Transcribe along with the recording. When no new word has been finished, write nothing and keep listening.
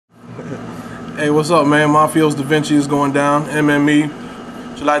Hey, what's up, man? Mafios Davinci is going down. MME,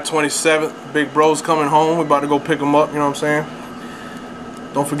 July 27th. Big bro's coming home. We about to go pick him up, you know what I'm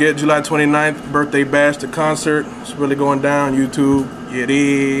saying? Don't forget, July 29th, birthday bash, the concert. It's really going down. YouTube, yeah,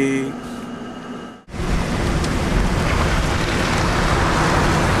 dig.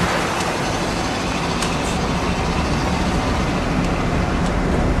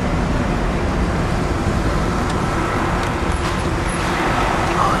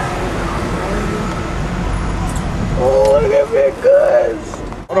 Oh, look at Big Gus.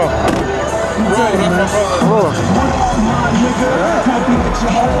 Hold on. Hold on.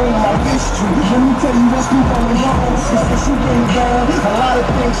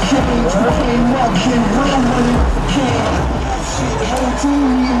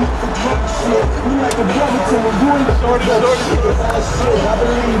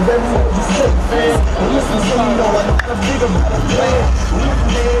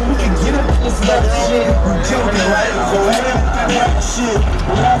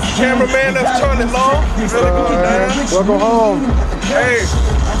 Cameraman, that's Charlie Long. Welcome home. Hey,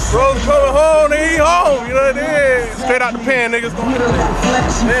 bro's coming home, they eat home, you know what it is. Straight out the pan, niggas.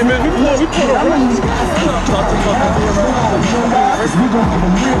 Hey, man, we pull up.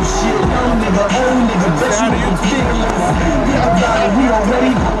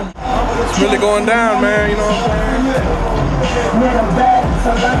 It's really going down, man, you know what I'm saying?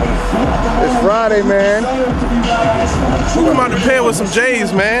 It's Friday, man. We come out the pan with some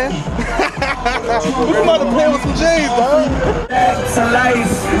J's, man. We come out the pan with some J's, dog. Back to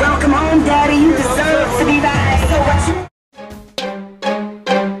life. Welcome home, Daddy. You deserve to be back. So what you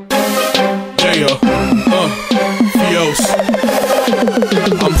Mafios.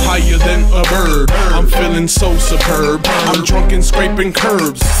 I'm higher than a bird. I'm feeling so superb. I'm drunk and scraping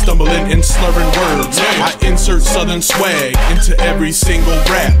curbs, stumbling and slurring words. I insert southern swag into every single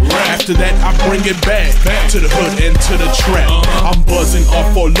rap. After that, I bring it back to the hood and to the trap. I'm buzzing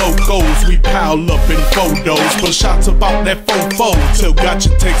off for locos. We pile up in photos, but shots about that fofo till gotcha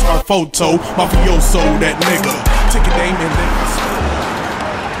takes our photo. Mafioso, that nigga. Take a name and then.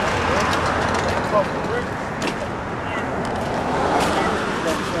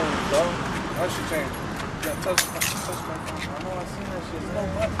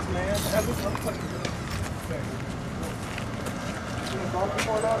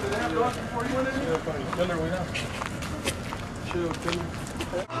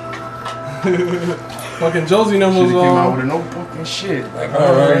 Fucking Josie numbers Came out with a notebook and shit. Like,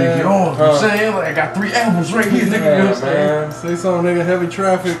 I'm ready to get on. You know what I'm saying? Like, I got 3 albums right here, nigga. You know what I'm saying? Say something, nigga. Heavy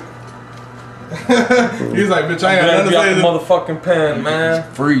traffic. He's like, bitch, I ain't glad to be understand out the motherfucking pen, man.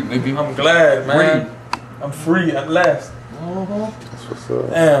 Free, nigga. I'm glad, man. I'm free at last. That's what's up.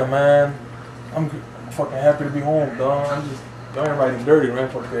 Damn, man. I'm fucking happy to be home, dog. Y'all ain't riding dirty, man.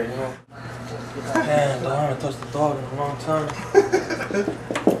 Fuck that, you know. Damn, dog. I haven't touched the dog in a long time.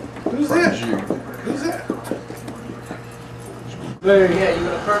 Who's that? Who's that? Yeah, you're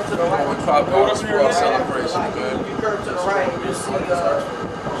gonna curve to the right. With $5 for our celebration, good. You curve to the right, you'll see we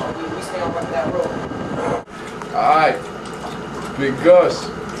stay on that road. Alright. Big Gus.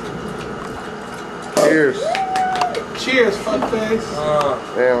 Cheers. Cheers, fuckface.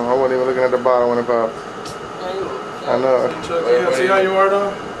 Damn, I wasn't even looking at the bottle when it popped. I know. Yeah, see how you are,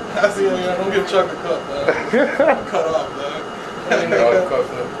 though? I see how you are. Don't give Chuck a cup, man. Cut off, man.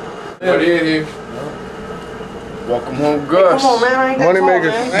 What in here? Welcome home, Gus. Come on, man. I ain't got Money time,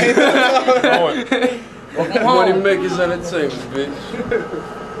 makers. man. Money Makers Entertainment, bitch.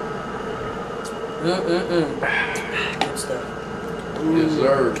 Good stuff. Yes,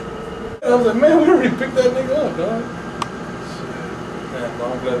 sir. I was like, man, we already picked that nigga up, dog. Damn,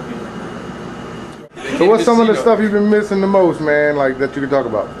 dog. I'm glad to be here. So what's some of the stuff you've been missing the most, man, like that you can talk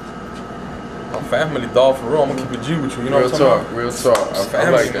about? I'm family, dog, for real. I'm gonna keep it G with you. You know Real what I'm talking talk, real talk. I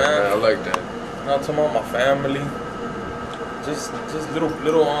Family, like that, man. man. I like that. about? You know what I'm talking about? My family. Just little,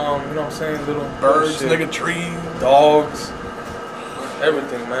 you know what I'm saying? Little Birds, shit. nigga, trees. Dogs.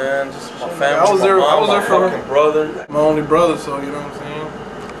 Everything, man. Just my family. I was there- my mom, I was there my for her. fucking brother. My only brother, so you know what I'm saying?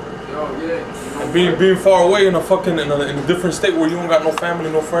 Yo, yeah. And being far away in a fucking in a different state where you don't got no family,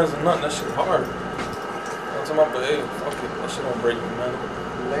 no friends, and nothing. That shit hard. You know what I'm talking about? But hey, fuck it. That shit don't break me, man.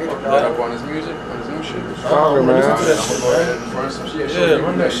 Fuck that up on his music, on his new shit. Stronger, man. Listen to that shit, man. Run some shit. Yeah,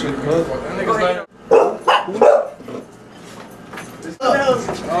 run that shit, cuz. That nigga's like.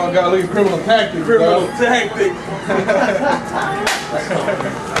 Oh, gotta leave criminal tactics, Criminal dog. tactic.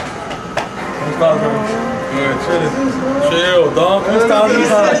 Good, chill, dog. ¿Cómo estás?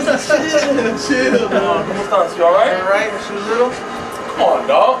 Chill, dog. ¿Cómo estás? You alright? Alright, when she was little? Come on,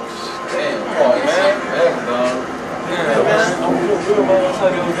 dog. Damn, come on, man. Damn, dog.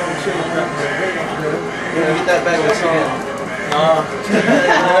 Get that back with you.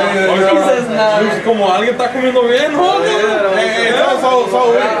 Como alguien está comiendo bien, ¿no?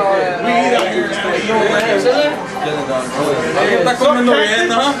 Alguien está comiendo bien,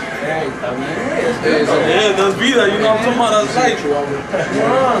 ¿no? Yeah, that's vida, you know what I'm talking about, that's life.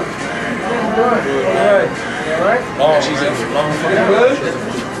 Oh, she's in.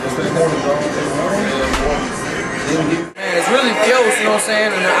 Man, it's really close, you know what I'm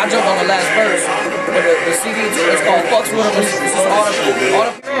saying? And I jumped on the last verse. But the CD, it's called Fucks With Him. It's just all the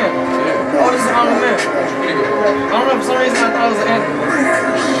man. Oh, this is on the man. I don't know, for some reason I thought it was an anthem.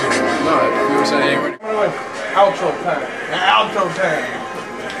 No, you were saying ain't ready. Outro time. Outro time.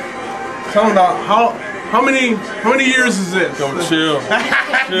 Tell them about how many years is this? Yo, chill.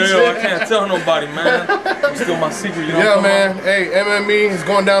 Chill, I can't tell nobody, man. It's still my secret, you know. Yeah, man. Hey, MME is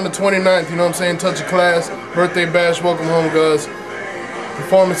going down the 29th, you know what I'm saying? Touch of Class, birthday bash, welcome home, Gus.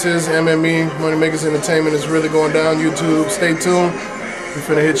 Performances, MME, Money Makers Entertainment is really going down. YouTube, stay tuned. We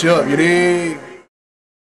finna hit you up, you dig?